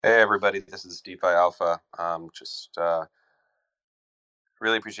Hey everybody, this is DeFi Alpha. Just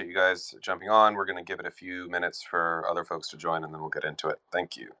really appreciate you guys jumping on. We're going to give it a few minutes for other folks to join, and then we'll get into it.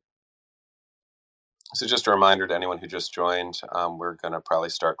 Thank you. So just a reminder to anyone who just joined, we're going to probably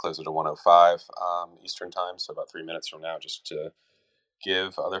start closer to 1:05 Eastern time, so about 3 minutes from now, just to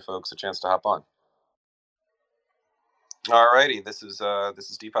give other folks a chance to hop on. Alrighty, this is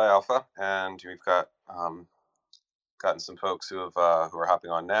DeFi Alpha, and we've got gotten some folks who are hopping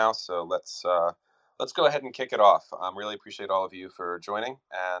on now. So let's go ahead and kick it off. Really appreciate all of you for joining,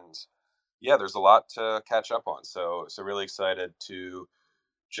 and yeah, there's a lot to catch up on. So really excited to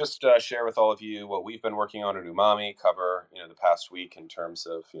just share with all of you what we've been working on at Umami. Cover the past week in terms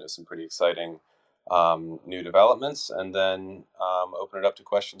of some pretty exciting new developments, and then open it up to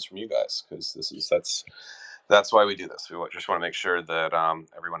questions from you guys because that's why we do this. Just want to make sure that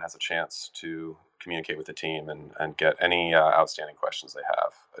everyone has a chance to communicate with the team and get any outstanding questions they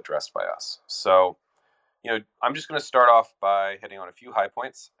have addressed by us. So, I'm just going to start off by hitting on a few high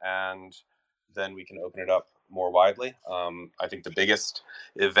points, and then we can open it up more widely. I think the biggest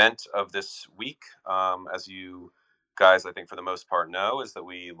event of this week, as you guys, I think for the most part know, is that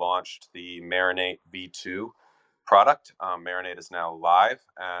we launched the Marinate V2 product. Marinate is now live,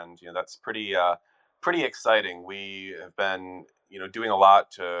 and that's pretty exciting. We have been doing a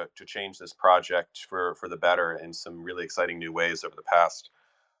lot to change this project for the better in some really exciting new ways over the past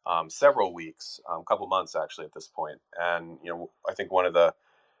several weeks, couple months actually at this point. And I think one of the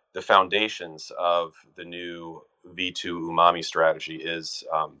foundations of the new V2 Umami strategy is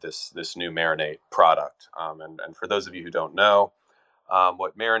this new Marinate product. And for those of you who don't know,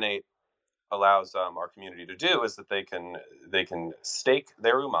 what Marinate allows our community to do is that they can stake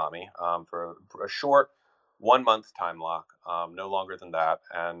their umami for a short 1 month time lock, no longer than that,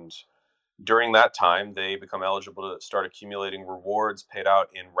 and during that time they become eligible to start accumulating rewards paid out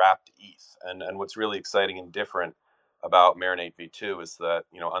in wrapped ETH. And what's really exciting and different about Marinate V2 is that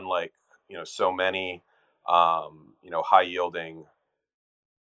unlike so many high yielding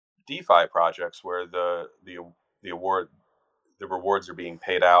DeFi projects where the award the rewards are being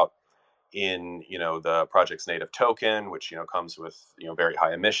paid out in the project's native token, which comes with very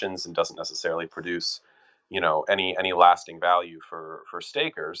high emissions and doesn't necessarily produce any lasting value for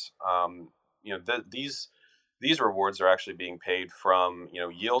stakers. These rewards are actually being paid from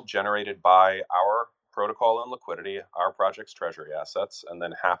yield generated by our protocol and liquidity, our project's treasury assets, and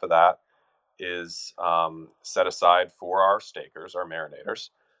then half of that is set aside for our stakers, our marinators.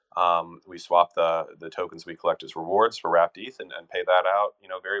 We swap the tokens we collect as rewards for wrapped ETH and pay that out,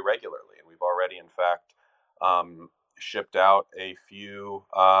 very regularly. And we've already, in fact, shipped out a few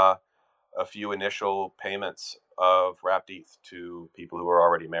initial payments of wrapped ETH to people who are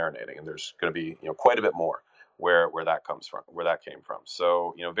already marinating, and there's going to be quite a bit more where that came from.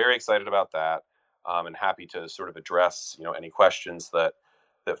 So very excited about that, and happy to sort of address any questions that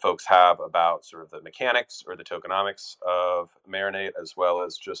folks have about sort of the mechanics or the tokenomics of Marinate, as well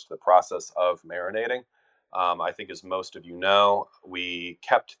as just the process of marinating. I think, as most of you know,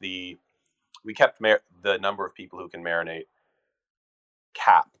 the number of people who can marinate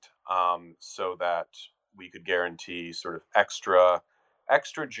capped, so that we could guarantee sort of extra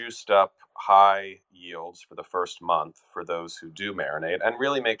juiced up high yields for the first month for those who do marinate, and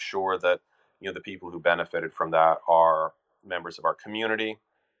really make sure that the people who benefited from that are members of our community,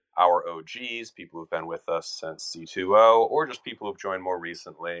 our OGs, people who've been with us since C2O, or just people who've joined more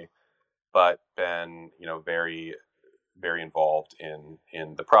recently, but been very involved in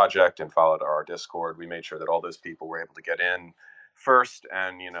the project and followed our Discord. We made sure that all those people were able to get in first,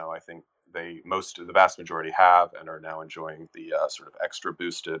 and I think the vast majority have and are now enjoying the sort of extra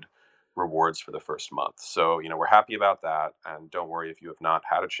boosted rewards for the first month. So we're happy about that, and don't worry if you have not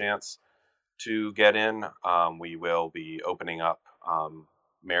had a chance to get in. We will be opening up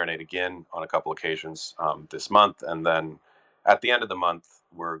Marinate again on a couple occasions this month, and then at the end of the month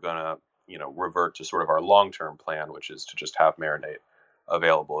we're gonna revert to sort of our long-term plan, which is to just have Marinate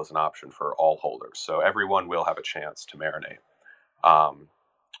available as an option for all holders. So everyone will have a chance to marinate um,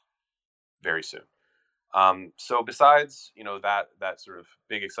 very soon. So besides that sort of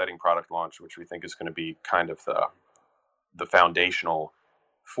big exciting product launch, which we think is going to be kind of the foundational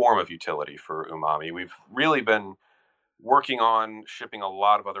form of utility for Umami, we've really been working on shipping a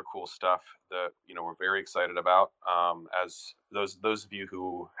lot of other cool stuff that we're very excited about. As those of you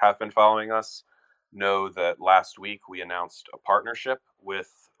who have been following us know, that last week we announced a partnership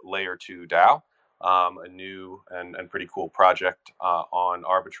with Layer 2 DAO, a new and pretty cool project on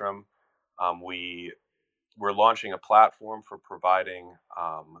Arbitrum. We're launching a platform for providing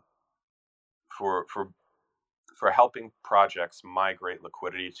for for helping projects migrate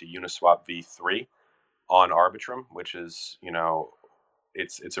liquidity to Uniswap V3 on Arbitrum, which is,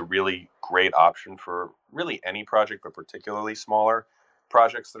 it's a really great option for really any project, but particularly smaller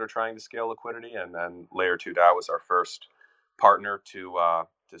projects that are trying to scale liquidity. And then Layer 2 DAO was our first partner to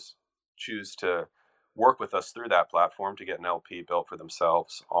choose to work with us through that platform to get an LP built for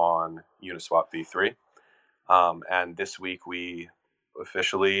themselves on Uniswap V3. And this week we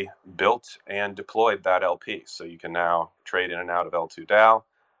officially built and deployed that LP. So you can now trade in and out of L2 DAO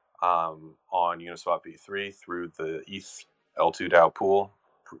on Uniswap V3 through the ETH L2 DAO pool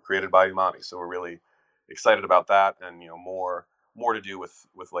created by Umami. So we're really excited about that, and more to do with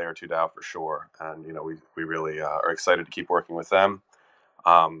Layer 2 DAO for sure. And we really are excited to keep working with them.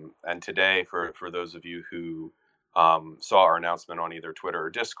 And today, for those of you who saw our announcement on either Twitter or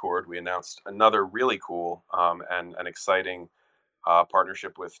Discord, we announced another really cool and an exciting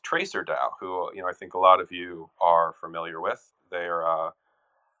partnership with Tracer DAO, who I think a lot of you are familiar with. They're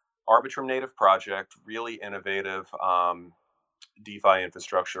Arbitrum native project, really innovative DeFi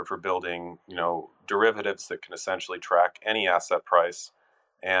infrastructure for building, derivatives that can essentially track any asset price.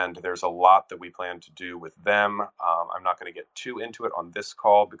 And there's a lot that we plan to do with them. I'm not going to get too into it on this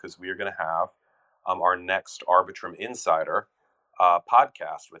call because we are going to have our next Arbitrum Insider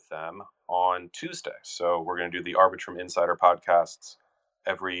podcast with them on Tuesday. So we're going to do the Arbitrum Insider podcasts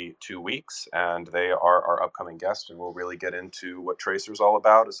every 2 weeks, and they are our upcoming guest, and we'll really get into what Tracer's all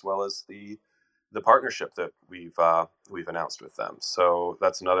about, as well as the partnership that we've announced with them. So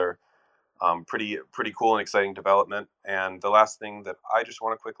that's another pretty cool and exciting development. And the last thing that I just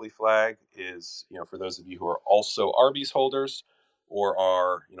want to quickly flag is, for those of you who are also Arbis holders or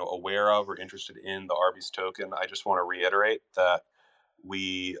are aware of or interested in the Arbis token, I just want to reiterate that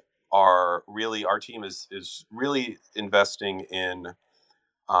our team is really investing in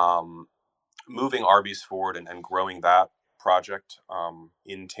moving Arbis forward and growing that project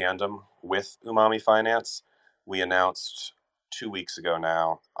in tandem with Umami Finance. We announced 2 weeks ago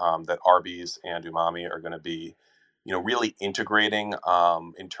now that Arbis and Umami are going to be, really integrating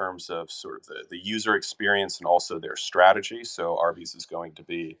in terms of sort of the user experience and also their strategy. So Arbis is going to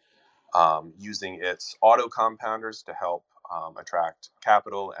be using its auto compounders to help attract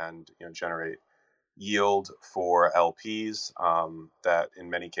capital and generate yield for LPs that in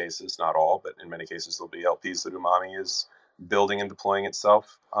many cases, not all, but in many cases, there'll be LPs that Umami is building and deploying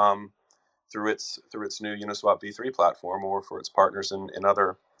itself through its new Uniswap V3 platform, or for its partners in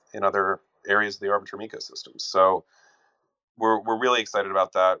other areas of the Arbitrum ecosystem. So we're really excited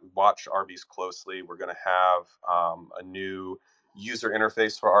about that. Watch Arbis closely. We're going to have a new user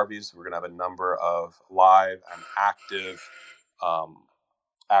interface for Arbis. We're going to have a number of live and active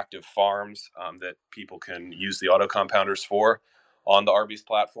farms that people can use the auto compounders for on the Arbis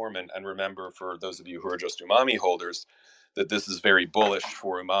platform. And remember, for those of you who are just Umami holders, that this is very bullish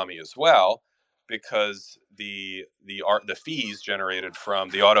for Umami as well, because the fees generated from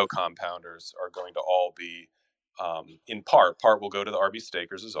the auto compounders are going to all be in part will go to the Arbis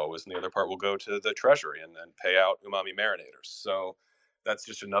stakers as always, and the other part will go to the treasury and then pay out Umami Marinators. So that's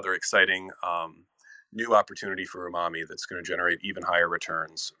just another exciting new opportunity for Umami that's going to generate even higher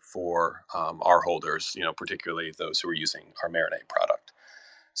returns for our holders, particularly those who are using our Marinate product.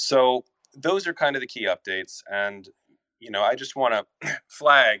 So those are kind of the key updates. And, I just want to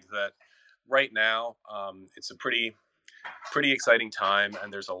flag that right now it's a pretty exciting time,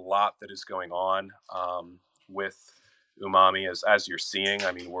 and there's a lot that is going on with Umami, as you're seeing.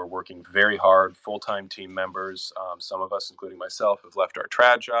 I mean, we're working very hard, full-time team members. Some of us, including myself, have left our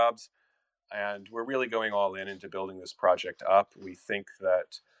trad jobs. And we're really going all in into building this project up.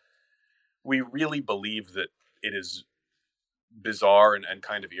 We really believe that it is bizarre and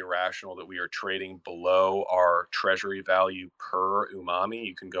kind of irrational that we are trading below our treasury value per Umami.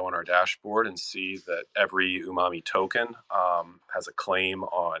 You can go on our dashboard and see that every Umami token has a claim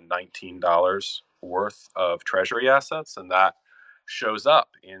on $19 worth of treasury assets, and that shows up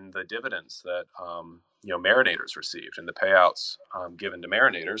in the dividends that Marinators received and the payouts given to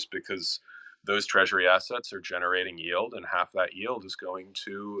Marinators, because those treasury assets are generating yield, and half that yield is going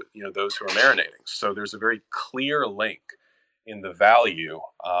to those who are marinating. So there's a very clear link in the value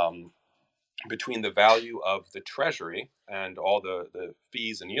between the value of the treasury and all the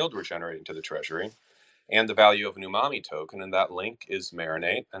fees and yield we're generating to the treasury and the value of an Umami token, and that link is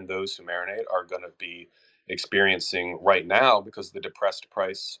Marinate. And those who marinate are going to be experiencing right now, because of the depressed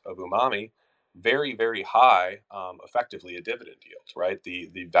price of Umami, very, very high, effectively a dividend yield, right?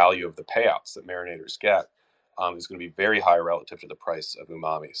 The value of the payouts that marinators get is going to be very high relative to the price of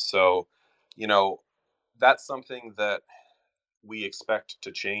Umami. So, that's something that we expect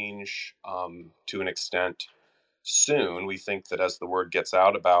to change to an extent soon, we think that as the word gets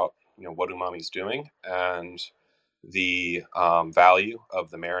out about what Umami's doing and the value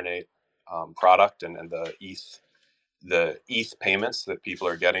of the Marinate product and the ETH payments that people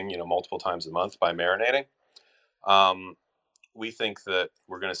are getting multiple times a month by marinating, um, we think that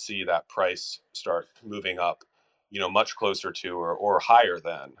we're going to see that price start moving up, much closer to or higher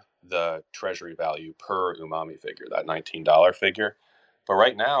than the treasury value per Umami figure, that $19 figure. But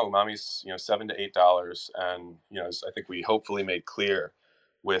right now, Umami's $7 to $8, and as I think we hopefully made clear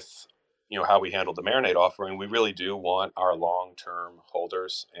with how we handled the marinade offering, we really do want our long-term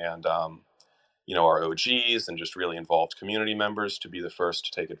holders and our OGs and just really involved community members to be the first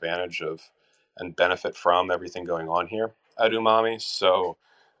to take advantage of and benefit from everything going on here at Umami. So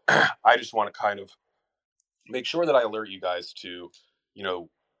I just want to kind of make sure that I alert you guys to, you know,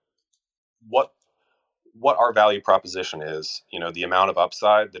 what what our value proposition is, the amount of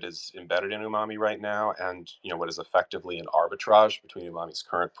upside that is embedded in Umami right now, and what is effectively an arbitrage between Umami's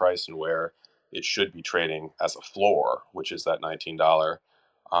current price and where it should be trading as a floor, which is that $19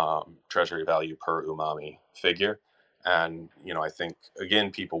 treasury value per Umami figure. And I think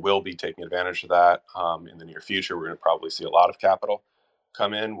again people will be taking advantage of that in the near future. We're going to probably see a lot of capital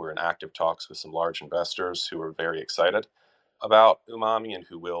come in. We're in active talks with some large investors who are very excited about Umami and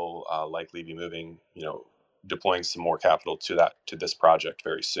who will likely be moving, deploying some more capital to this project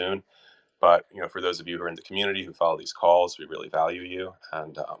very soon. But for those of you who are in the community who follow these calls, we really value you,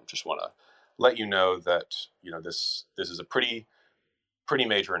 and just want to let you know that this is a pretty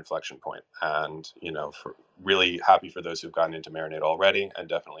major inflection point, and for really happy for those who've gotten into Marinade already, and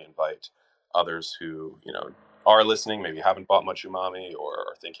definitely invite others who are listening, maybe haven't bought much Umami or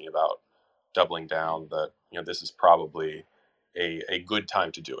are thinking about doubling down, that this is probably a good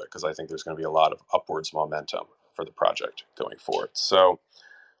time to do it, because I think there's going to be a lot of upwards momentum for the project going forward. So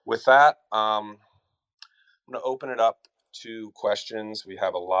with that, I'm going to open it up to questions. We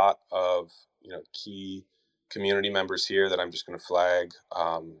have a lot of key community members here that I'm just going to flag,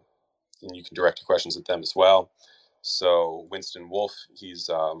 and you can direct your questions at them as well. So Winston Wolf, he's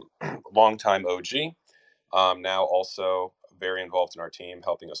a longtime OG, now also very involved in our team,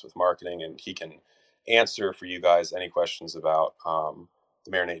 helping us with marketing, and he can answer for you guys any questions about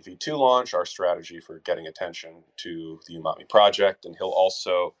the Marinate V2 launch, our strategy for getting attention to the Umami project. And he'll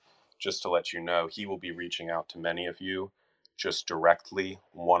also, just to let you know, he will be reaching out to many of you just directly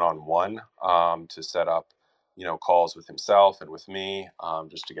one-on-one to set up calls with himself and with me,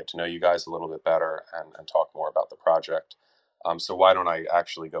 just to get to know you guys a little bit better and talk more about the project. So why don't I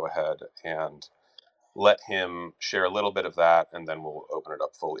actually go ahead and let him share a little bit of that, and then we'll open it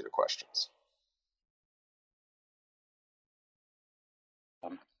up fully to questions.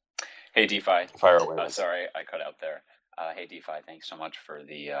 Hey, DeFi. Fire away. Sorry, I cut out there. Hey, DeFi, thanks so much for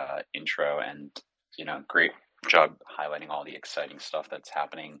the intro, and great job highlighting all the exciting stuff that's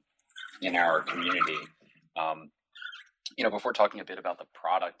happening in our community. Before talking a bit about the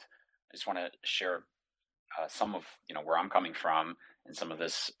product, I just want to share some of where I'm coming from, and some of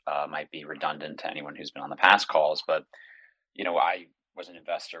this might be redundant to anyone who's been on the past calls, but I was an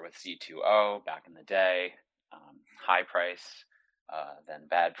investor with C2O back in the day, high price, then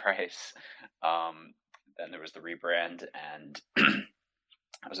bad price. Then there was the rebrand, and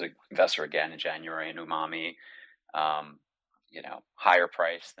I was an investor again in January in Umami, higher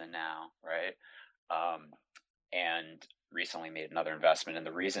price than now, right? And recently made another investment. And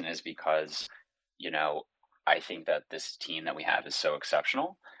the reason is because, I think that this team that we have is so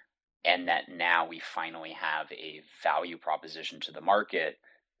exceptional, and that now we finally have a value proposition to the market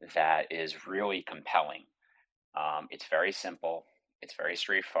that is really compelling. It's very simple. It's very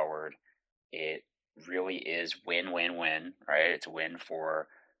straightforward. It really is win-win-win, right? It's a win for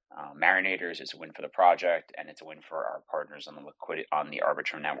marinators, it's a win for the project, and it's a win for our partners on the liquidity on the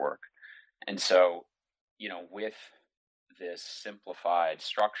Arbitrum network. And so, with this simplified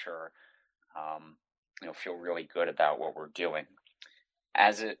structure, feel really good about what we're doing.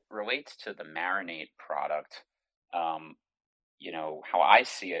 As it relates to the Marinate product, how I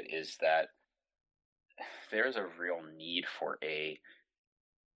see it is that there's a real need for a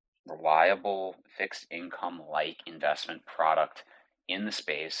reliable fixed income like investment product in the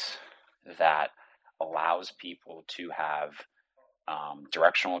space that allows people to have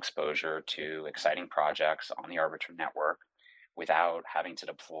directional exposure to exciting projects on the Arbitrum network without having to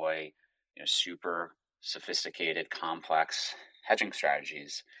deploy super sophisticated, complex hedging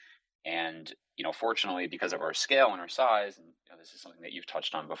strategies. And fortunately, because of our scale and our size, and this is something that you've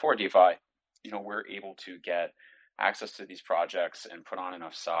touched on before, DeFi, we're able to get access to these projects and put on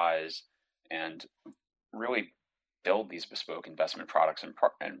enough size and really build these bespoke investment products and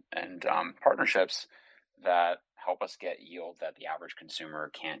partnerships that help us get yield that the average consumer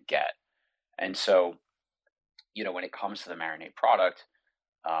can't get. And so, when it comes to the Marinate product,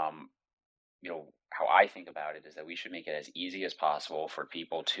 um, how I think about it is that we should make it as easy as possible for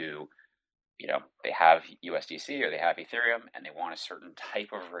people to, they have USDC or they have Ethereum and they want a certain type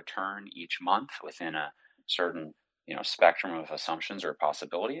of return each month within a certain, spectrum of assumptions or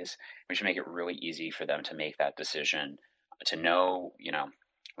possibilities. We should make it really easy for them to make that decision, to know,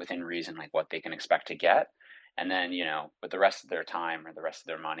 within reason, like what they can expect to get. And then, with the rest of their time or the rest of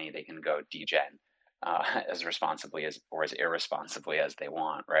their money, they can go degen as responsibly as or as irresponsibly as they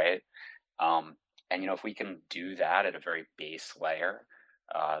want, right? Um, and if we can do that at a very base layer,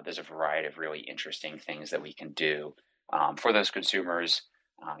 there's a variety of really interesting things that we can do for those consumers.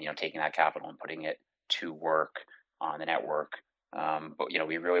 Taking that capital and putting it to work on the network. But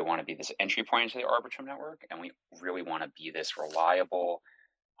we really want to be this entry point into the Arbitrum network, and we really want to be this reliable,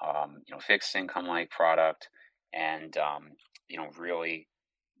 fixed income like product. And really,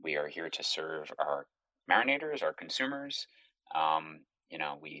 we are here to serve our marinators, our consumers.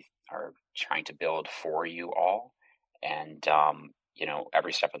 We are trying to build for you all, and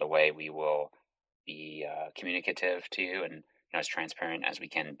every step of the way, we will be communicative to you and as transparent as we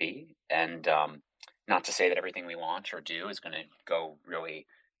can be. And not to say that everything we want or do is going to go really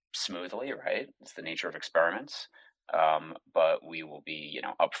smoothly, right? It's the nature of experiments. But we will be,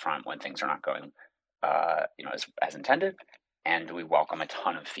 upfront when things are not going, as intended, and we welcome a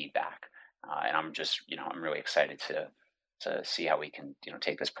ton of feedback. And I'm just, I'm really excited to see how we can,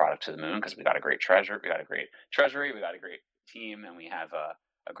 take this product to the moon because we got a great we got a great treasury, we got a great team, and we have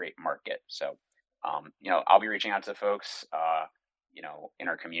a great market. So, I'll be reaching out to folks, in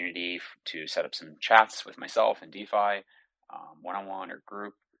our community to set up some chats with myself and DeFi, one-on-one or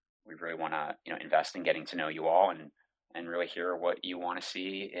group. We really want to, invest in getting to know you all and really hear what you want to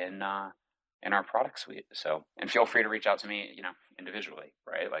see in our product suite. So, and feel free to reach out to me, individually,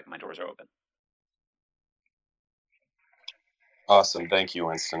 right? Like my doors are open. Awesome. Thank you,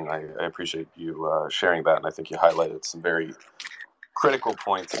 Winston. I appreciate you sharing that. And I think you highlighted some very critical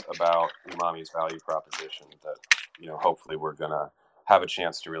points about Umami's value proposition that, hopefully we're going to have a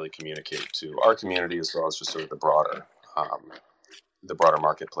chance to really communicate to our community as well as just sort of the broader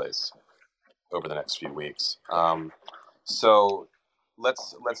marketplace over the next few weeks. So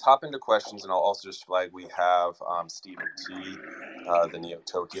let's hop into questions, and I'll also just flag we have Stephen T, the Neo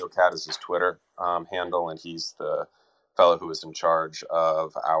Tokyo Cat is his Twitter handle, and he's the fellow who is in charge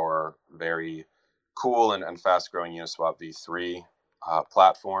of our very cool and fast growing Uniswap V3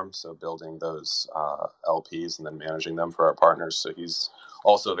 platform. So building those LPs and then managing them for our partners. So he's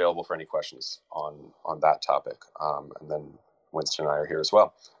also available for any questions on that topic. And then Winston and I are here as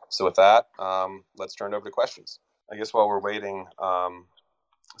well. So with that, let's turn it over to questions. I guess while we're waiting,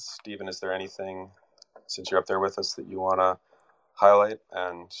 Stephen, is there anything, since you're up there with us, that you want to highlight?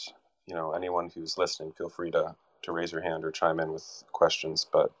 And, anyone who's listening, feel free to raise your hand or chime in with questions.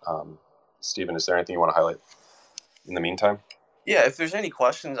 But, Stephen, is there anything you want to highlight in the meantime? Yeah, if there's any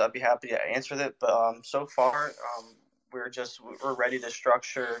questions, I'd be happy to answer that. But so far, we're ready to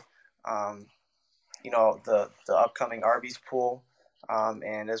structure, the upcoming Arbis pool,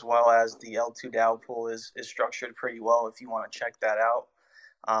 and as well as the L2 DAO pool is structured pretty well. If you want to check that out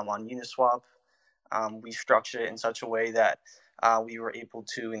on Uniswap, we structured it in such a way that we were able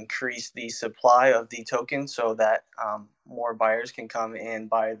to increase the supply of the tokens so that more buyers can come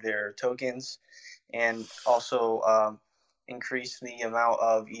and buy their tokens, and also increase the amount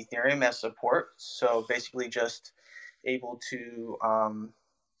of Ethereum as support. So basically, just able to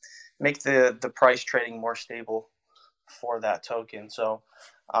make the price trading more stable for that token. So,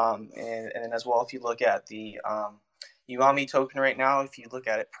 and then as well, if you look at the Umami token right now, if you look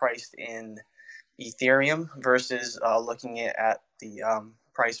at it priced in Ethereum versus looking at the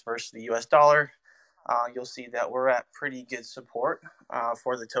price versus the US dollar, you'll see that we're at pretty good support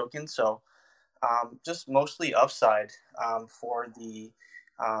for the token. So just mostly upside for the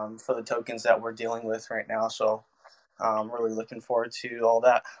tokens that we're dealing with right now. So really looking forward to all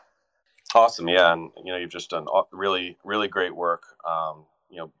that. Awesome. Yeah. And, you've just done really, really great work,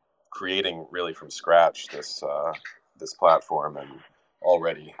 creating really from scratch this platform, and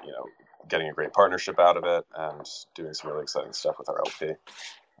already, getting a great partnership out of it and doing some really exciting stuff with our LP.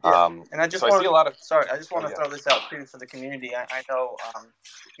 Yeah. And I just I see a lot of. Sorry, I just want to throw this out too for the community. I know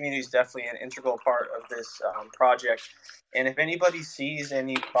community is definitely an integral part of this project. And if anybody sees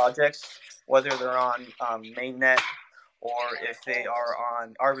any projects, whether they're on mainnet or if they are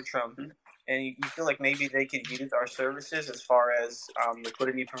on Arbitrum, and you feel like maybe they could use our services as far as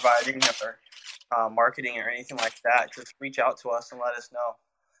liquidity providing or marketing or anything like that, just reach out to us and let us know.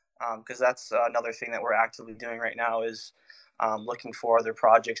 because that's another thing that we're actively doing right now is looking for other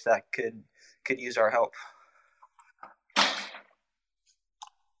projects that could use our help.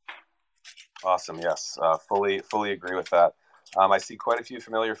 Awesome. Yes, fully agree with that. I see quite a few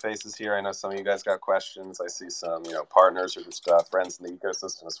familiar faces here. I know some of you guys got questions. I see some, partners or just friends in the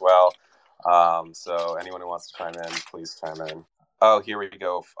ecosystem as well. So anyone who wants to chime in, please chime in. Oh, here we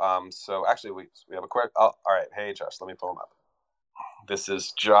go. So actually, we have a quick. Oh, all right. Hey, Josh, let me pull him up. This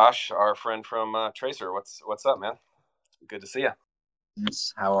is Josh, our friend from Tracer. What's up, man? Good to see you.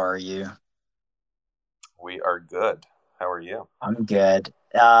 How are you? We are good. How are you? I'm good.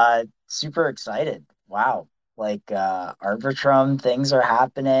 Super excited. Wow. Like Arbitrum things are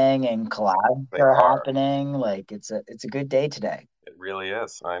happening and collabs They are are. happening. Like it's a good day today. It really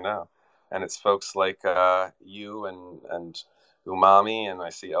is. I know, and it's folks like you and Umami, and I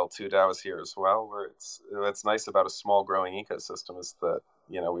see L2 DAO is here as well. Where it's nice about a small growing ecosystem is that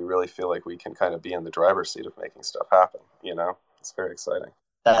we really feel like we can kind of be in the driver's seat of making stuff happen. It's very exciting.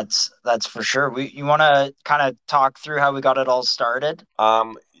 That's for sure. You want to kind of talk through how we got it all started?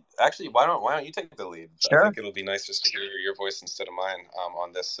 Actually, why don't you take the lead? I Sure. think it'll be nice just to hear your voice instead of mine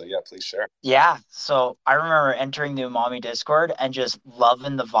on this. So yeah, please share. Yeah, so I remember entering the Umami Discord and just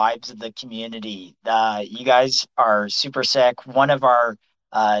loving the vibes of the community. You guys are super sick. One of our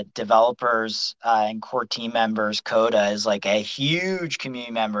developers and core team members, Coda, is like a huge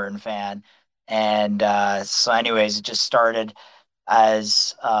community member and fan. And so, anyways, it just started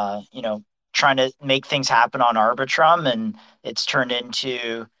as trying to make things happen on Arbitrum, and it's turned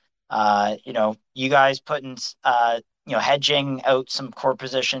into you guys putting hedging out some core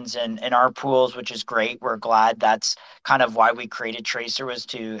positions in our pools, which is great. We're glad that's kind of why we created Tracer, was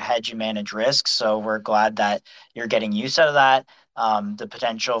to hedge and manage risks. So we're glad that you're getting use out of that. The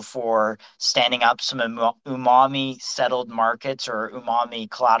potential for standing up some Umami settled markets or Umami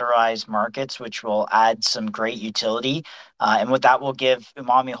collateralized markets, which will add some great utility. And what that will give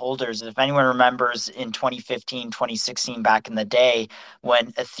Umami holders, if anyone remembers in 2015, 2016, back in the day,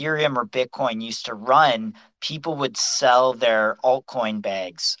 when Ethereum or Bitcoin used to run, people would sell their altcoin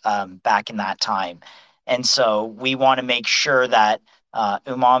bags back in that time. And so we want to make sure that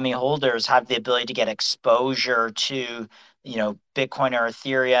Umami holders have the ability to get exposure to Bitcoin or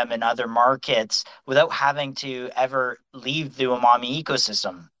Ethereum and other markets without having to ever leave the Umami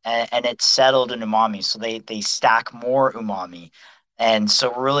ecosystem. And it's settled in Umami. So they stack more Umami. And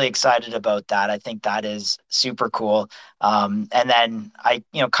so we're really excited about that. I think that is super cool. And then I,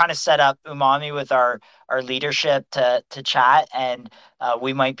 kind of set up Umami with our leadership to chat, and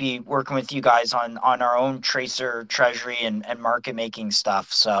we might be working with you guys on our own Tracer treasury and market making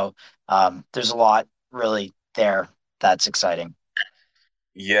stuff. So there's a lot really there that's exciting.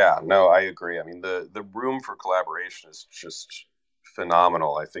 Yeah, no, I agree. I mean, the room for collaboration is just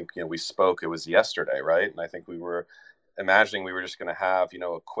phenomenal. I think, we spoke, it was yesterday, right? And I think we were imagining we were just going to have,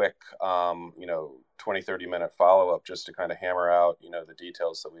 a quick, 20, 30-minute follow-up just to kind of hammer out, the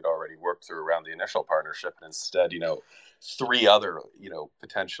details that we'd already worked through around the initial partnership. And instead, three other,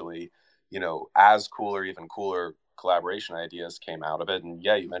 potentially, as cool or even cooler collaboration ideas came out of it. And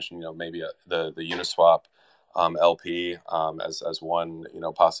yeah, you mentioned, maybe the Uniswap LP as one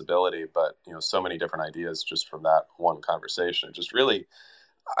possibility, but so many different ideas just from that one conversation. It just really,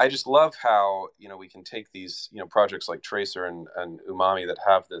 I just love how we can take these projects like Tracer and Umami that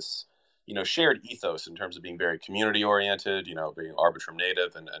have this shared ethos in terms of being very community oriented, being Arbitrum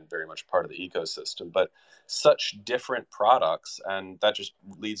native and very much part of the ecosystem, but such different products, and that just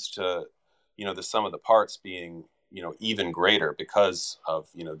leads to the sum of the parts being even greater because of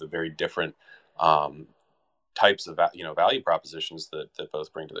the very different types of value propositions that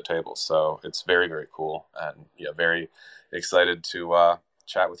both bring to the table. So it's very, very cool, and yeah, very excited to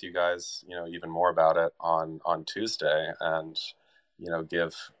chat with you guys even more about it on Tuesday, and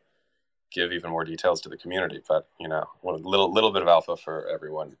give even more details to the community. But a little bit of alpha for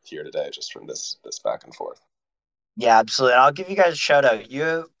everyone here today, just from this back and forth. Yeah, absolutely. And I'll give you guys a shout out.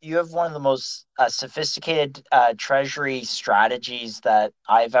 You have one of the most sophisticated treasury strategies that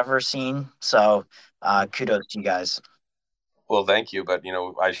I've ever seen. So kudos to you guys. Well, thank you, but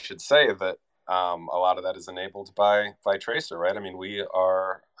I should say that a lot of that is enabled by Tracer, right? I mean, we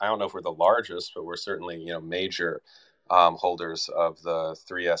are. I don't know if we're the largest, but we're certainly major holders of the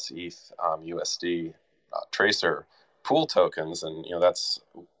 3S ETH USD Tracer pool tokens, and that's,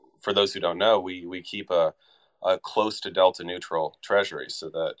 for those who don't know, we keep a close to delta neutral treasury, so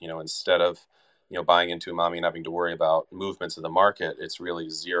that instead of buying into Umami and having to worry about movements of the market, it's really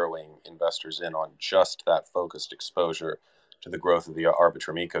zeroing investors in on just that focused exposure to the growth of the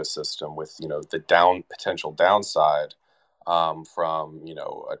Arbitrum ecosystem, with the potential downside from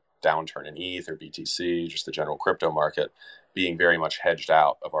downturn in ETH or BTC, just the general crypto market, being very much hedged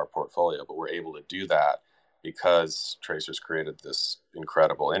out of our portfolio. But we're able to do that because Tracer's created this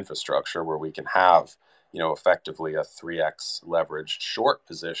incredible infrastructure where we can have, effectively a 3x leveraged short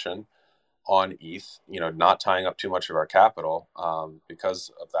position on ETH, not tying up too much of our capital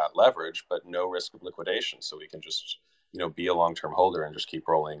because of that leverage, but no risk of liquidation. So we can just, be a long-term holder and just keep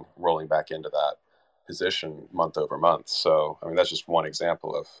rolling back into that position month over month. So, I mean, that's just one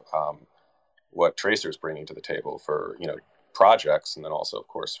example of what Tracer's bringing to the table for, projects, and then also, of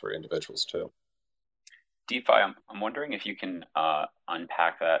course, for individuals too. DeFi, I'm wondering if you can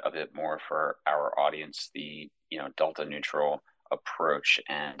unpack that a bit more for our audience, the delta neutral approach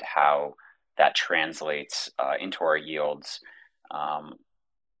and how that translates into our yields,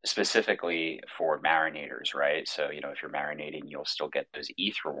 specifically for marinators, right? So if you're marinating, you'll still get those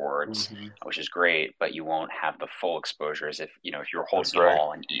ETH rewards, which is great, but you won't have the full exposure as if you're holding it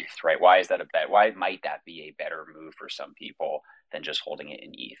all in ETH, right? Why is that why might that be a better move for some people than just holding it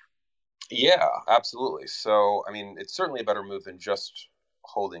in ETH? Yeah, absolutely. So, I mean, it's certainly a better move than just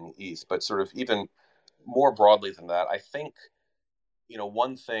holding ETH, but sort of even more broadly than that, I think,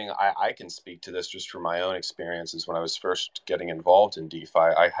 one thing I can speak to this just from my own experiences when I was first getting involved in DeFi.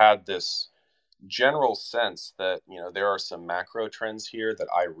 I had this general sense that, there are some macro trends here that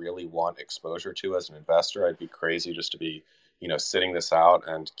I really want exposure to as an investor. I'd be crazy just to be, sitting this out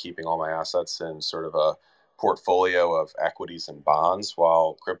and keeping all my assets in sort of a portfolio of equities and bonds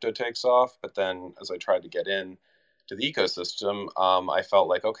while crypto takes off. But then as I tried to get in to the ecosystem, I felt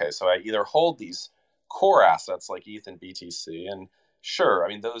like, okay, so I either hold these core assets like ETH and BTC, and sure, I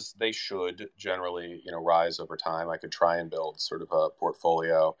mean, they should generally, rise over time. I could try and build sort of a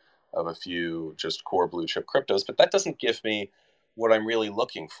portfolio of a few just core blue chip cryptos, but that doesn't give me what I'm really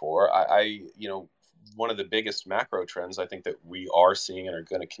looking for. One of the biggest macro trends I think that we are seeing and are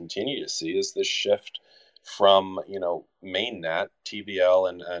going to continue to see is this shift from, mainnet, TVL,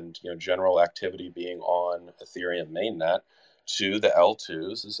 and general activity being on Ethereum mainnet to the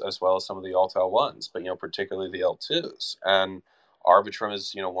L2s as well as some of the Alt L1s, but, particularly the L2s. And Arbitrum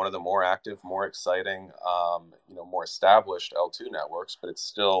is, one of the more active, more exciting, more established L2 networks, but it's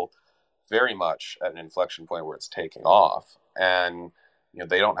still very much at an inflection point where it's taking off. And,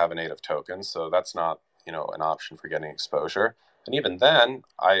 they don't have a native token, so that's not, an option for getting exposure. And even then,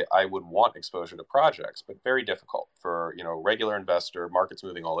 I would want exposure to projects, but very difficult for, regular investor, markets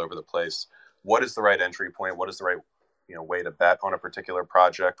moving all over the place. What is the right entry point? What is the right, way to bet on a particular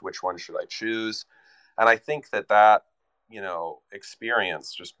project? Which one should I choose? And I think that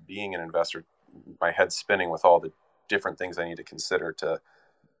experience, just being an investor, my head spinning with all the different things I need to consider to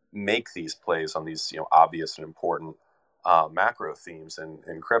make these plays on these, obvious and important macro themes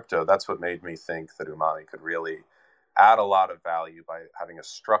in crypto. That's what made me think that Umami could really add a lot of value by having a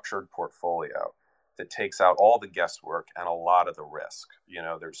structured portfolio that takes out all the guesswork and a lot of the risk.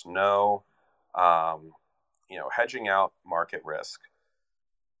 There's no, hedging out market risk.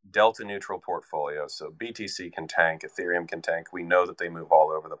 Delta neutral portfolio. So BTC can tank, Ethereum can tank. We know that they move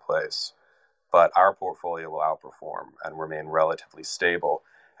all over the place, but our portfolio will outperform and remain relatively stable.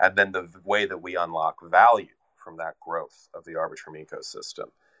 And then the way that we unlock value from that growth of the Arbitrum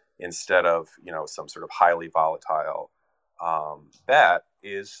ecosystem, instead of, some sort of highly volatile bet,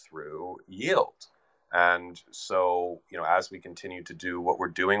 is through yield. And so, as we continue to do what we're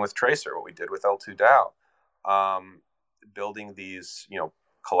doing with Tracer, what we did with L2 DAO, building these,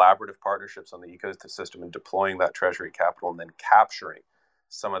 collaborative partnerships on the ecosystem and deploying that treasury capital and then capturing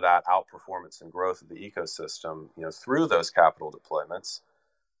some of that outperformance and growth of the ecosystem, through those capital deployments,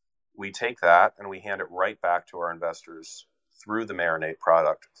 we take that and we hand it right back to our investors through the Marinate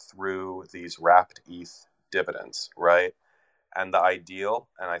product, through these wrapped ETH dividends, right? And the ideal,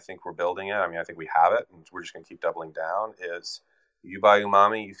 and I think we're building it, I think we have it, and we're just going to keep doubling down, is you buy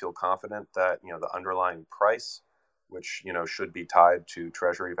Umami, you feel confident that, the underlying price, which, should be tied to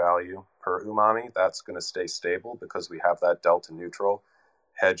treasury value per Umami, that's going to stay stable because we have that delta neutral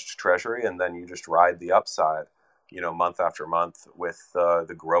hedged treasury. And then you just ride the upside, month after month with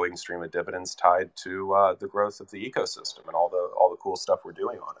the growing stream of dividends tied to the growth of the ecosystem and all the cool stuff we're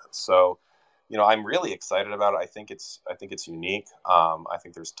doing on it. So, I'm really excited about it. I think it's unique. I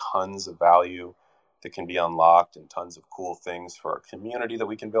think there's tons of value that can be unlocked and tons of cool things for our community that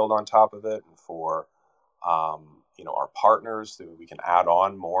we can build on top of it, and for our partners that we can add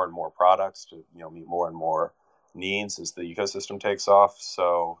on more and more products to meet more and more needs as the ecosystem takes off.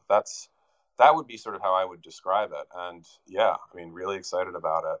 So that would be sort of how I would describe it. And yeah, really excited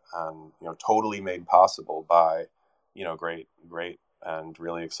about it, and totally made possible by great and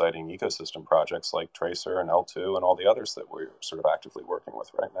really exciting ecosystem projects like Tracer and L2 and all the others that we're sort of actively working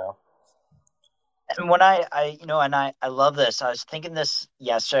with right now. And when I love this. I was thinking this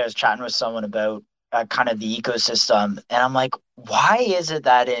yesterday. I was chatting with someone about kind of the ecosystem, and I'm like, why is it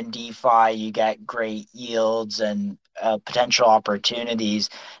that in DeFi you get great yields and potential opportunities?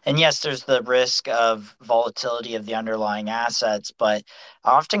 And yes, there's the risk of volatility of the underlying assets, but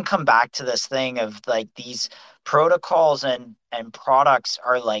I often come back to this thing of like these protocols and products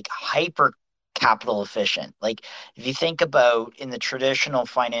are like hyper capital efficient. Like if you think about in the traditional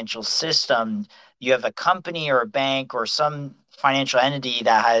financial system, you have a company or a bank or some financial entity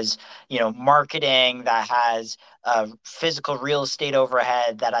that has marketing, that has physical real estate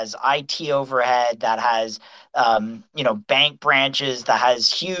overhead, that has IT overhead, that has bank branches, that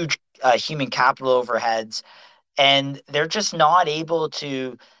has huge human capital overheads, and they're just not able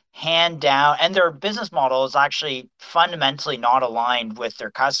to hand down, and their business model is actually fundamentally not aligned with their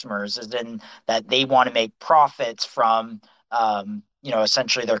customers, as in that they want to make profits from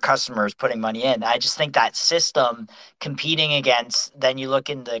essentially their customers putting money in. I just think that system competing against, then you look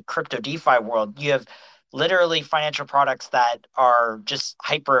in the crypto DeFi world, you have literally financial products that are just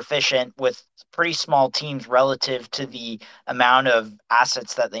hyper efficient with pretty small teams relative to the amount of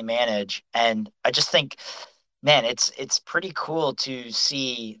assets that they manage. And I just think, man, it's pretty cool to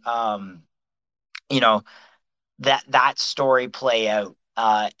see you know that story play out,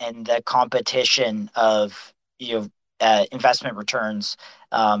 and the competition of investment returns.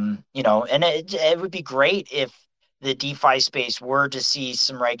 And it would be great if the DeFi space were to see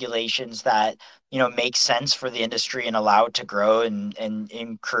some regulations that make sense for the industry and allow it to grow and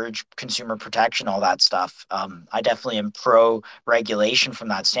encourage consumer protection, all that stuff. I definitely am pro regulation from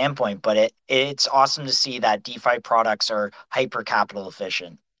that standpoint, but it's awesome to see that DeFi products are hyper capital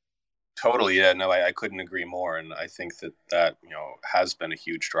efficient. Totally, yeah. No, I couldn't agree more, and I think that has been a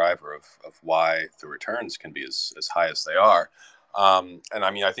huge driver of why the returns can be as high as they are. And I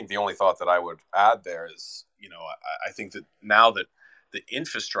mean, I think the only thought that I would add there is, I think that now that the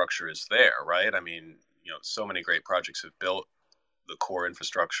infrastructure is there, right? I mean, so many great projects have built the core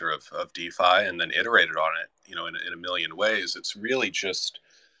infrastructure of DeFi and then iterated on it, in a million ways. It's really just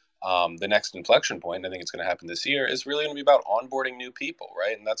the next inflection point, I think it's going to happen this year, is really going to be about onboarding new people,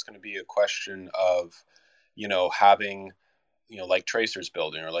 right? And that's going to be a question of, having, like Tracer's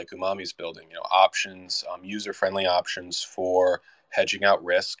building or like Umami's building, options, user-friendly options for hedging out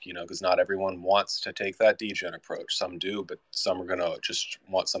risk, because not everyone wants to take that degen approach. Some do, but some are going to just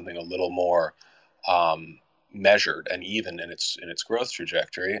want something a little more measured and even in its growth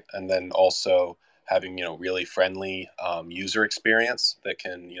trajectory. And then also having really friendly user experience that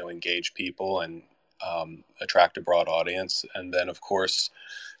can engage people and attract a broad audience, and then of course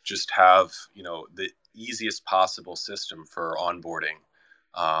just have the easiest possible system for onboarding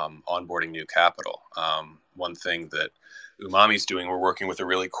new capital. One thing that Umami's doing, we're working with a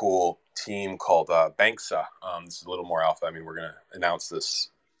really cool team called Banksa. This is a little more alpha. I mean, we're going to announce this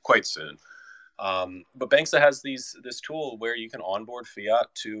quite soon. But Banksa has this tool where you can onboard fiat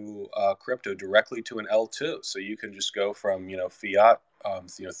to crypto directly to an L2. So you can just go from fiat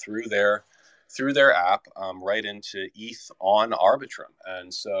through their app right into ETH on Arbitrum.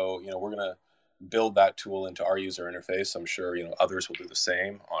 And so we're gonna build that tool into our user interface. I'm sure others will do the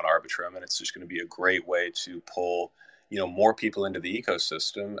same on Arbitrum, and it's just going to be a great way to pull more people into the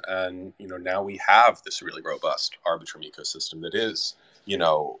ecosystem. And now we have this really robust Arbitrum ecosystem that is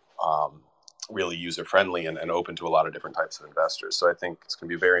really user friendly and open to a lot of different types of investors. So I think it's going to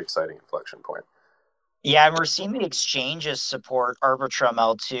be a very exciting inflection point. Yeah, and we're seeing the exchanges support Arbitrum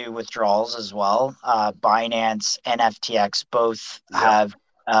L2 withdrawals as well. Binance and FTX both have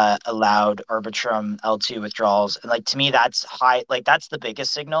allowed Arbitrum L2 withdrawals. And like to me, that's high. Like that's the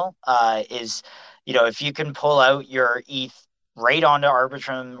biggest signal. Is if you can pull out your ETH right onto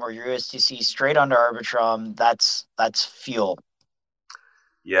Arbitrum or your USDC straight onto Arbitrum, that's fuel.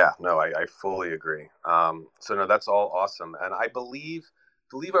 Yeah, no, I fully agree. So no, that's all awesome, and I believe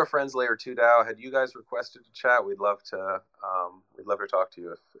our friends Layer 2 DAO had you guys requested to chat. We'd love to talk to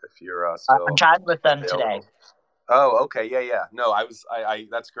you if you're still. I'm chatting with them available today. Oh, okay, yeah. No, I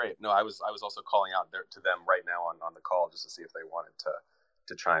that's great. No, I was also calling out there to them right now on the call just to see if they wanted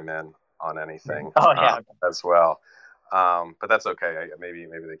to chime in on anything. Oh yeah, as well. But that's okay. Maybe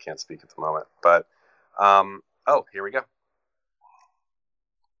they can't speak at the moment. But here we go.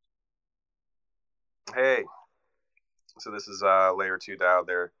 Hey, so this is Layer 2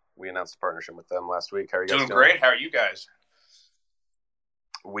 DAO. We announced a partnership with them last week. How are you guys doing? Doing great. How are you guys?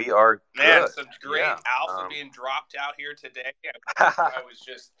 We are Man, good. some great alpha being dropped out here today. I was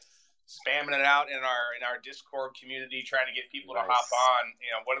just spamming it out in our Discord community, trying to get people to Nice. hop on.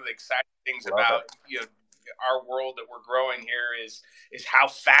 One of the exciting things Love about it. Our world that we're growing here is how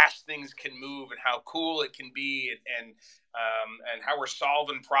fast things can move and how cool it can be, and how we're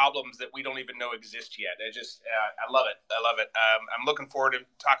solving problems that we don't even know exist yet. I love it. I love it. I'm looking forward to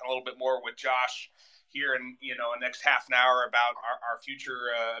talking a little bit more with Josh here in the next half an hour about our future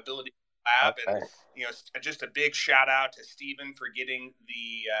ability lab. Okay. And just a big shout out to Stephen for getting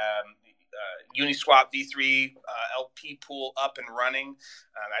the Uniswap V3 LP pool up and running.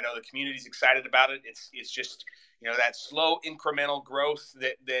 I know the community's excited about it. It's just that slow incremental growth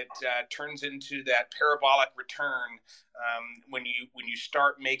that turns into that parabolic return when you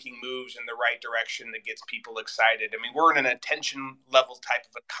start making moves in the right direction that gets people excited. I mean, we're in an attention level type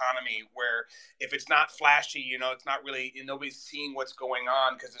of economy where if it's not flashy, it's not really, nobody's seeing what's going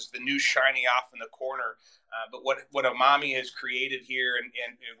on because it's the new shiny off in the corner. But what Umami has created here and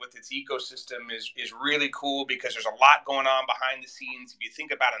with its ecosystem is really cool because there's a lot going on behind the scenes. If you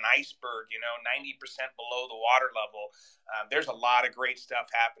think about an iceberg, 90% below the water level, there's a lot of great stuff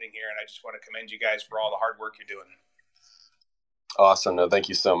happening here. And I just want to commend you guys for all the hard work you're doing. Awesome. No, thank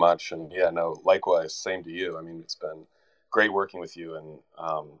you so much. And yeah, no, likewise, same to you. I mean, it's been great working with you, and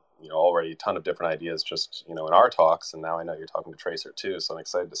already a ton of different ideas just in our talks, and now I know you're talking to Tracer too, so I'm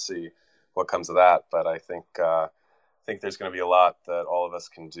excited to see what comes of that. But I think there's going to be a lot that all of us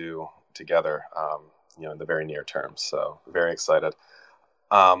can do together, in the very near term. So very excited.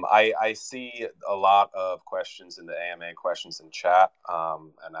 I see a lot of questions in the AMA questions in chat,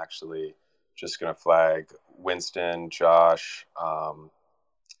 and actually just going to flag Winston, Josh,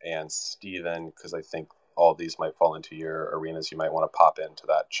 and Steven, because I think all of these might fall into your arenas. You might want to pop into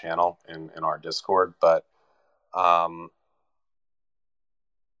that channel in our Discord. But, some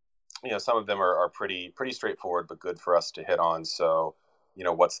of them are pretty straightforward, but good for us to hit on. So,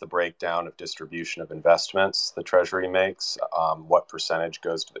 what's the breakdown of distribution of investments the Treasury makes? What percentage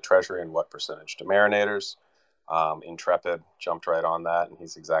goes to the Treasury and what percentage to Marinators? Intrepid jumped right on that, and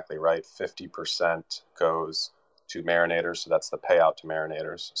he's exactly right. 50% goes to Marinators, so that's the payout to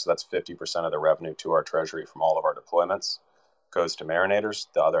Marinators. So that's 50% of the revenue to our Treasury from all of our deployments goes to Marinators.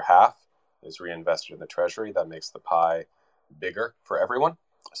 The other half is reinvested in the Treasury. That makes the pie bigger for everyone,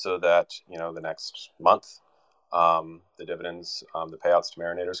 so that the next month the dividends, the payouts to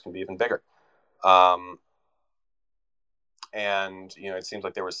Marinators can be even bigger. And it seems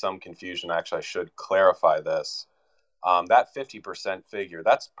like there was some confusion. Actually, I should clarify this. That 50% figure,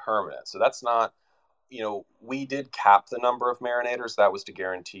 that's permanent. So that's not, we did cap the number of Marinators. That was to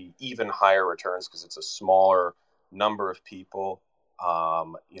guarantee even higher returns because it's a smaller number of people,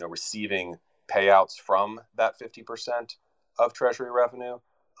 receiving payouts from that 50% of Treasury revenue.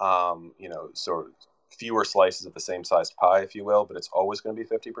 So fewer slices of the same sized pie, if you will, but it's always going to be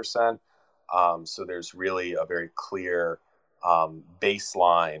 50%. So there's really a very clear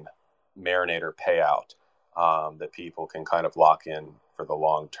baseline Marinator payout that people can kind of lock in for the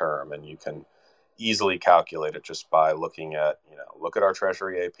long term, and you can easily calculate it just by looking at look at our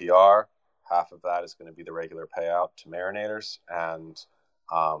Treasury APR. Half of that is going to be the regular payout to Marinators, and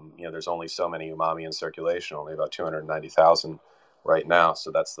there's only so many Umami in circulation, only about 290,000 right now,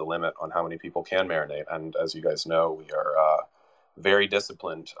 so that's the limit on how many people can marinate. And as you guys know, we are very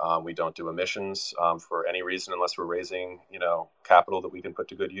disciplined. We don't do emissions for any reason unless we're raising capital that we can put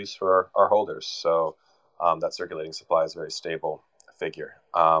to good use for our holders. So that circulating supply is a very stable figure.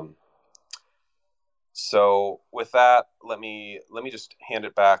 So with that, let me just hand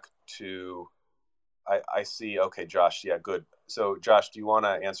it back to, I see, okay, Josh, yeah, good. So Josh, do you want to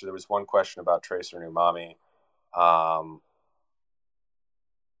answer? There was one question about Tracer and Umami.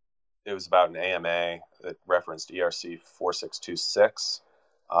 It was about an AMA that referenced ERC 4626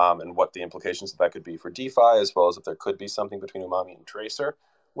 and what the implications of that could be for DeFi, as well as if there could be something between Umami and Tracer.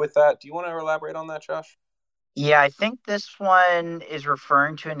 With that, do you want to elaborate on that, Josh? Yeah, I think this one is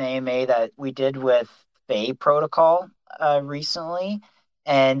referring to an AMA that we did with Fei Protocol recently.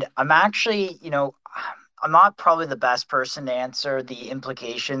 And I'm actually, I'm not probably the best person to answer the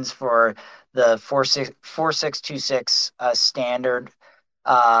implications for the 4626 standard.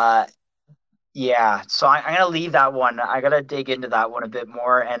 Yeah, so I'm going to leave that one. I got to dig into that one a bit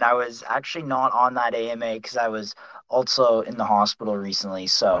more. And I was actually not on that AMA because I was also in the hospital recently.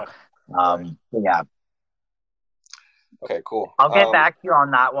 So, yeah. Okay, cool. I'll get back to you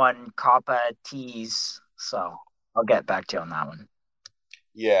on that one, Kappa T's. So I'll get back to you on that one.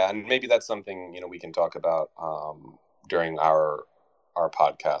 Yeah, and maybe that's something we can talk about during our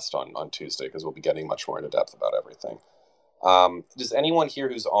podcast on Tuesday, because we'll be getting much more into depth about everything. Does anyone here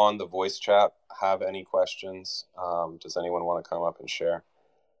who's on the voice chat have any questions? Does anyone want to come up and share?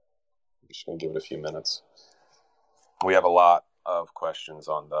 Just gonna give it a few minutes. We have a lot of questions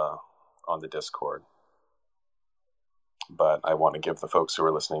on the Discord, but I want to give the folks who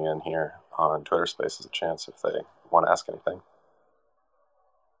are listening in here on Twitter Spaces a chance if they want to ask anything.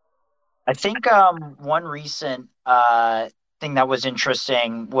 I think one recent thing that was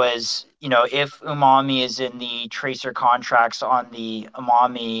interesting was, if Umami is in the tracer contracts on the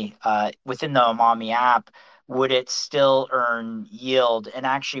Umami within the Umami app, would it still earn yield? And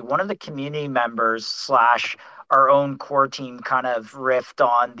actually, one of the community members slash our own core team kind of riffed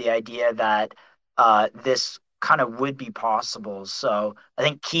on the idea that this kind of would be possible. So I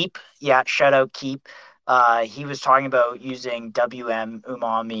think shout out Keep. He was talking about using WM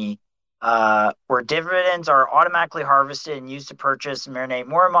Umami where dividends are automatically harvested and used to purchase and marinate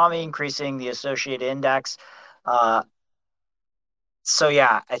more umami, increasing the associated index. Uh, so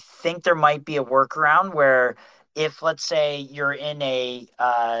yeah, I think there might be a workaround where if, let's say, you're in a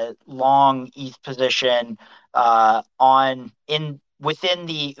long ETH position within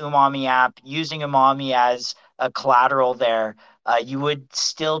the Umami app, using Umami as a collateral there, you would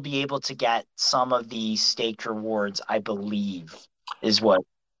still be able to get some of the staked rewards, I believe, is what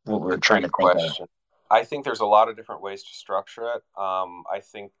we're trying to Great think of. question. I think there's a lot of different ways to structure it. I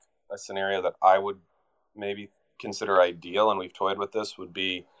think a scenario that I would maybe consider ideal, and we've toyed with this, would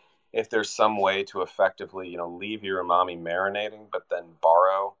be if there's some way to effectively, leave your umami marinating, but then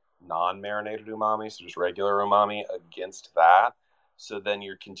borrow non-marinated umami, so just regular umami, against that. So then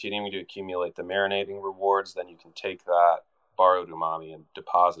you're continuing to accumulate the marinating rewards. Then you can take that borrowed umami and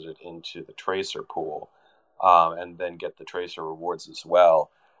deposit it into the tracer pool, and then get the tracer rewards as well.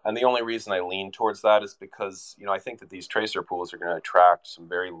 And the only reason I lean towards that is because, I think that these tracer pools are going to attract some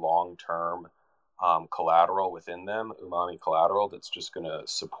very long-term collateral within them, umami collateral, that's just going to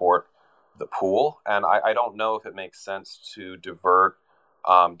support the pool. And I don't know if it makes sense to divert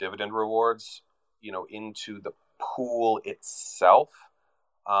dividend rewards, into the pool itself.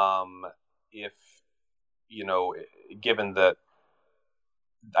 If, given that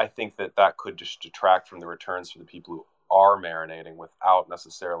I think that could just detract from the returns for the people who are marinating without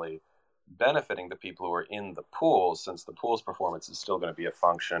necessarily benefiting the people who are in the pools, since the pool's performance is still going to be a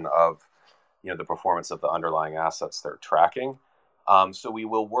function of the performance of the underlying assets they're tracking. So we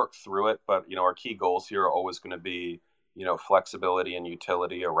will work through it, but our key goals here are always going to be flexibility and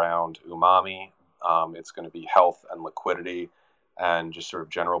utility around umami. It's going to be health and liquidity, and just sort of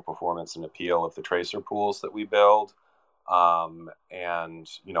general performance and appeal of the tracer pools that we build. And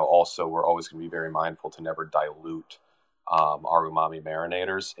also we're always going to be very mindful to never dilute our umami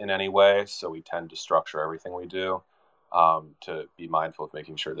marinators in any way. So we tend to structure everything we do to be mindful of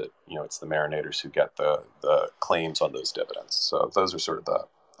making sure that it's the marinators who get the claims on those dividends. So those are sort of the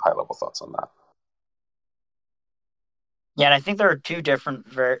high level thoughts on that. Yeah, and I think there are two different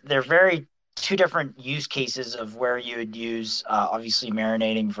use cases of where you would use obviously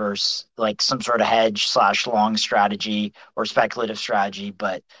marinating versus like some sort of hedge slash long strategy or speculative strategy.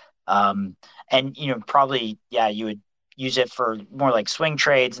 But and probably you would use it for more like swing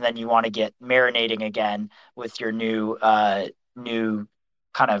trades, and then you want to get marinating again with your new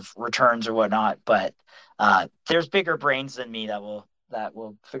kind of returns or whatnot. But there's bigger brains than me that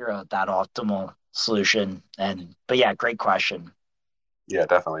will figure out that optimal solution. But yeah, great question. Yeah,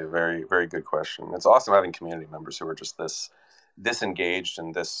 definitely a very, very good question. It's awesome having community members who are just this engaged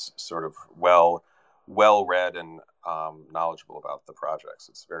and this sort of well read and knowledgeable about the projects.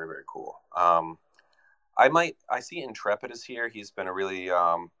 It's very, very cool. I see Intrepid is here. He's been a really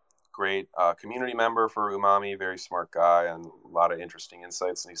great community member for Umami, very smart guy, and a lot of interesting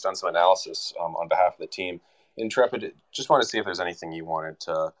insights. And he's done some analysis on behalf of the team. Intrepid, just want to see if there's anything you wanted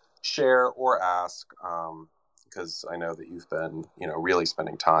to share or ask, because I know that you've been, really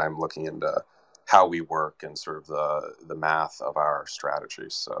spending time looking into how we work and sort of the math of our strategy.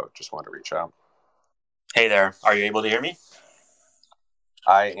 So just wanted to reach out. Hey there. Are you able to hear me?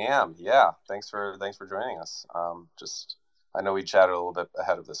 I am. Yeah. Thanks for joining us. I know we chatted a little bit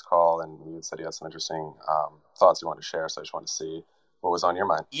ahead of this call, and you had said you had some interesting thoughts you wanted to share. So I just wanted to see what was on your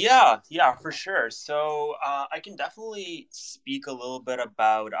mind. Yeah, for sure. So I can definitely speak a little bit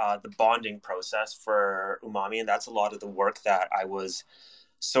about the bonding process for Umami, and that's a lot of the work that I was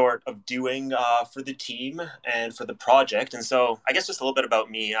sort of doing for the team and for the project. And so I guess just a little bit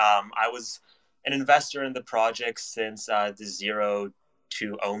about me. I was an investor in the project since the 0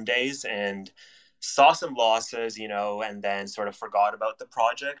 to Ohm days, and saw some losses, and then sort of forgot about the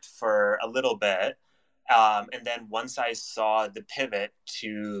project for a little bit. And then once I saw the pivot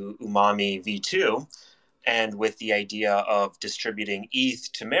to Umami V2, and with the idea of distributing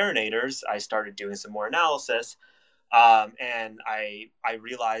ETH to marinators, I started doing some more analysis. And I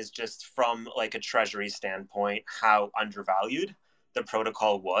realized just from like a treasury standpoint how undervalued the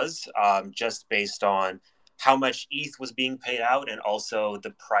protocol was, just based on how much ETH was being paid out and also the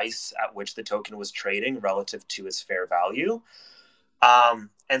price at which the token was trading relative to its fair value.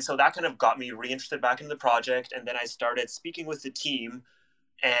 And so that kind of got me reinterested back in the project. And then I started speaking with the team,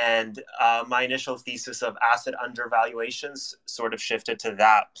 and my initial thesis of asset undervaluations sort of shifted to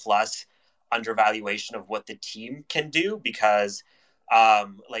that, plus undervaluation of what the team can do, because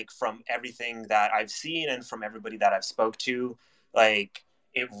like from everything that I've seen and from everybody that I've spoke to, like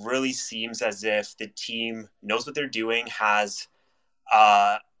it really seems as if the team knows what they're doing, has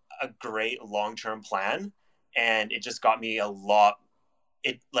uh, a great long-term plan, and it just got me a lot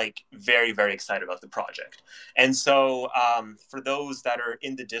it like very very excited about the project. And so for those that are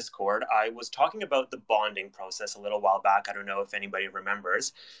in the Discord, I was talking about the bonding process a little while back. I don't know if anybody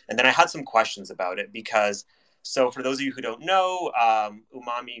remembers, and then I had some questions about it because, so for those of you who don't know,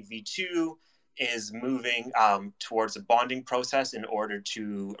 Umami V2 is moving towards a bonding process in order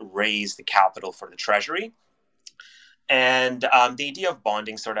to raise the capital for the treasury. And the idea of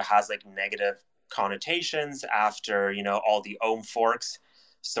bonding sort of has like negative connotations after, you know, all the ohm forks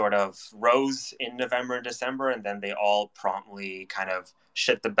sort of rose in November and December, and then they all promptly kind of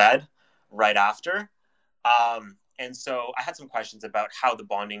shit the bed right after. And so I had some questions about how the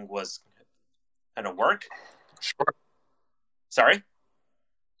bonding was going to work. Sure. Sorry?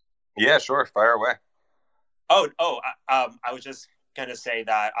 Yeah, sure. Fire away. I was just going to say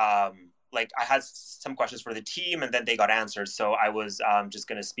that like I had some questions for the team and then they got answered. So I was just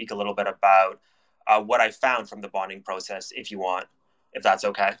going to speak a little bit about what I found from the bonding process, if you want, if that's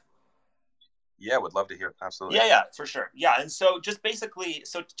okay. Yeah, would love to hear. Absolutely. Yeah, for sure. Yeah, and so just basically,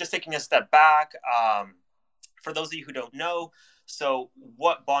 so just taking a step back, for those of you who don't know, so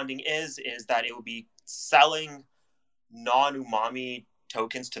what bonding is that it will be selling non-Umami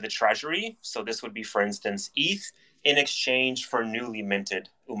tokens to the treasury. So this would be, for instance, ETH in exchange for newly minted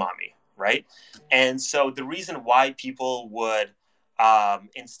Umami, right? And so the reason why people would,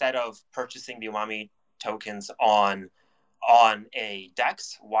 instead of purchasing the Umami tokens on a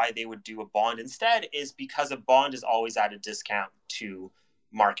DEX, why they would do a bond instead is because a bond is always at a discount to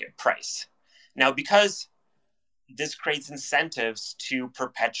market price. Now, because this creates incentives to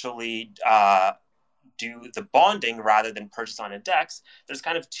perpetually do the bonding rather than purchase on a DEX, there's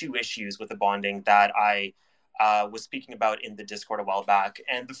kind of two issues with the bonding that I was speaking about in the Discord a while back.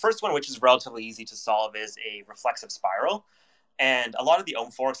 And the first one, which is relatively easy to solve, is a reflexive spiral. And a lot of the ohm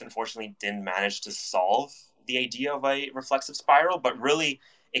forks, unfortunately, didn't manage to solve the idea of a reflexive spiral, but really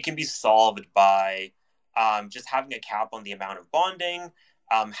it can be solved by just having a cap on the amount of bonding,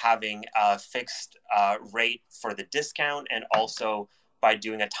 having a fixed rate for the discount, and also by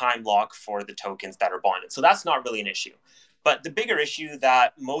doing a time lock for the tokens that are bonded. So that's not really an issue. But the bigger issue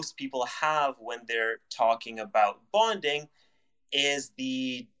that most people have when they're talking about bonding is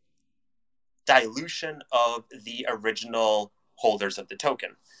the dilution of the original holders of the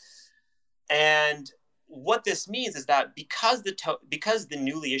token. And what this means is that because the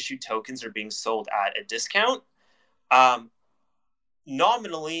newly issued tokens are being sold at a discount,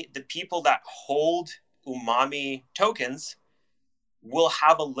 nominally the people that hold Umami tokens will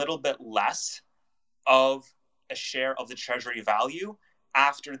have a little bit less of a share of the treasury value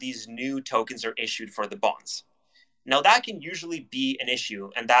after these new tokens are issued for the bonds. Now that can usually be an issue,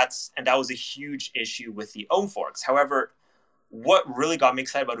 and that was a huge issue with the ohm forks. However, what really got me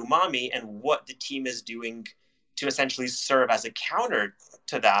excited about Umami and what the team is doing to essentially serve as a counter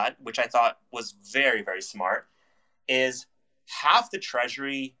to that, which I thought was very, very smart, is half the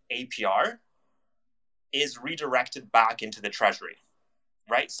treasury APR is redirected back into the treasury,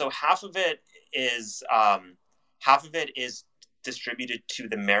 right? So half of it is distributed to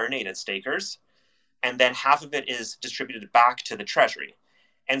the marinated stakers, and then half of it is distributed back to the treasury.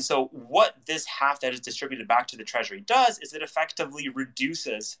 And so what this half that is distributed back to the treasury does is it effectively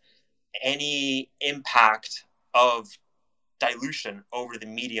reduces any impact of dilution over the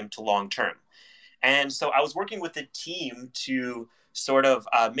medium to long term. And so I was working with the team to sort of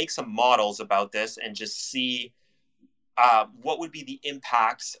make some models about this and just see what would be the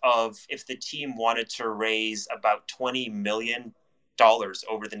impacts of if the team wanted to raise about $20 million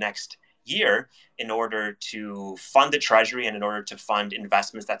over the next year in order to fund the treasury and in order to fund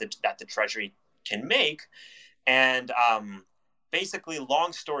investments that the treasury can make. And basically,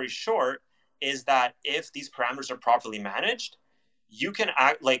 long story short, is that if these parameters are properly managed, you can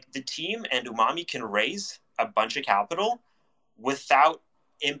act like the team and Umami can raise a bunch of capital without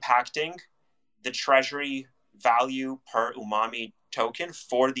impacting the treasury value per Umami token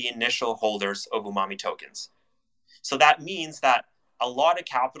for the initial holders of Umami tokens. So that means that a lot of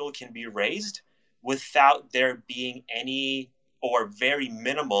capital can be raised without there being any or very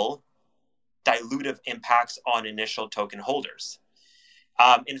minimal dilutive impacts on initial token holders.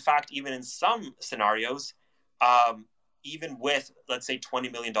 In fact, even in some scenarios, even with, let's say,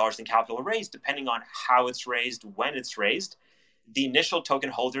 $20 million in capital raised, depending on how it's raised, when it's raised, the initial token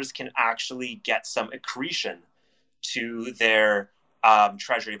holders can actually get some accretion to their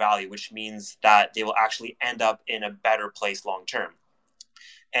treasury value, which means that they will actually end up in a better place long term.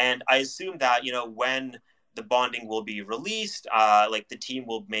 And I assume that, when the bonding will be released, like the team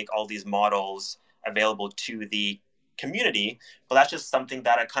will make all these models available to the community. But that's just something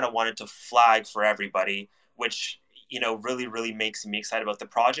that I kind of wanted to flag for everybody, which, really, really makes me excited about the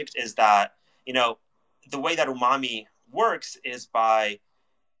project is that, the way that Umami works is by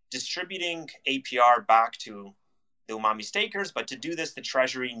distributing APR back to the Umami stakers. But to do this, the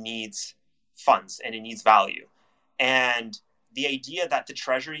treasury needs funds and it needs value. And the idea that the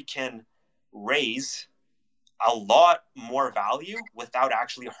treasury can raise a lot more value without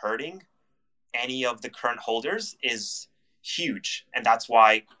actually hurting any of the current holders is huge. And that's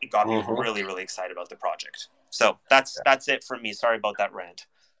why it got me really, really excited about the project. So that's it from me. Sorry about that rant.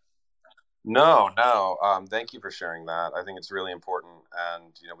 No. Thank you for sharing that. I think it's really important,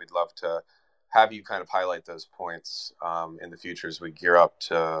 and we'd love to have you kind of highlight those points in the future as we gear up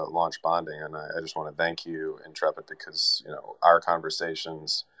to launch bonding. And I just want to thank you, Intrepid, because our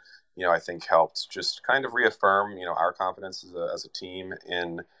conversations, I think helped just kind of reaffirm our confidence as a team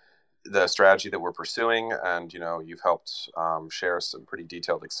in the strategy that we're pursuing. And you've helped share some pretty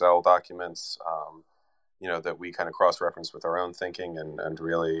detailed Excel documents. That we kind of cross-reference with our own thinking and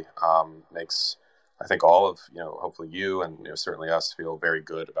really makes, I think, all of, hopefully you and certainly us feel very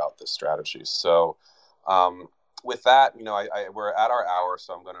good about this strategy. So with that, we're at our hour,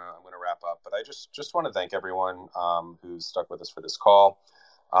 so I'm gonna wrap up. But I just want to thank everyone who's stuck with us for this call.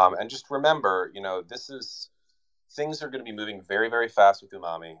 And just remember, things are going to be moving very, very fast with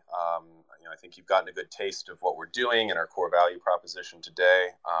Umami. I think you've gotten a good taste of what we're doing and our core value proposition today,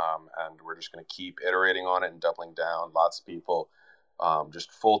 and we're just going to keep iterating on it and doubling down. Lots of people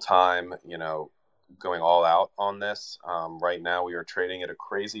just full-time, going all out on this. Right now, we are trading at a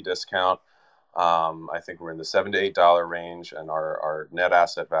crazy discount. I think we're in the $7 to $8 range, and our net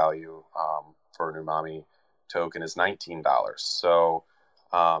asset value for an Umami token is $19. So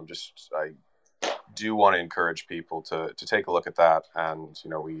I do want to encourage people to take a look at that, and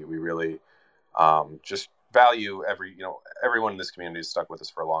we really just value everyone in this community has stuck with us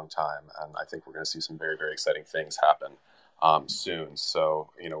for a long time, and I think we're going to see some very, very exciting things happen soon. So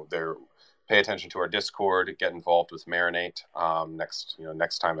pay attention to our Discord, get involved with Marinate.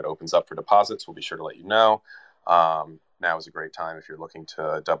 Next time it opens up for deposits, we'll be sure to let you know. Now is a great time if you're looking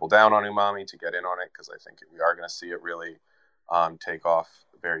to double down on Umami to get in on it, because I think we are going to see it really take off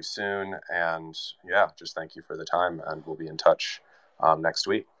very soon. And just thank you for the time, and we'll be in touch next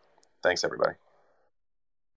week. Thanks, everybody.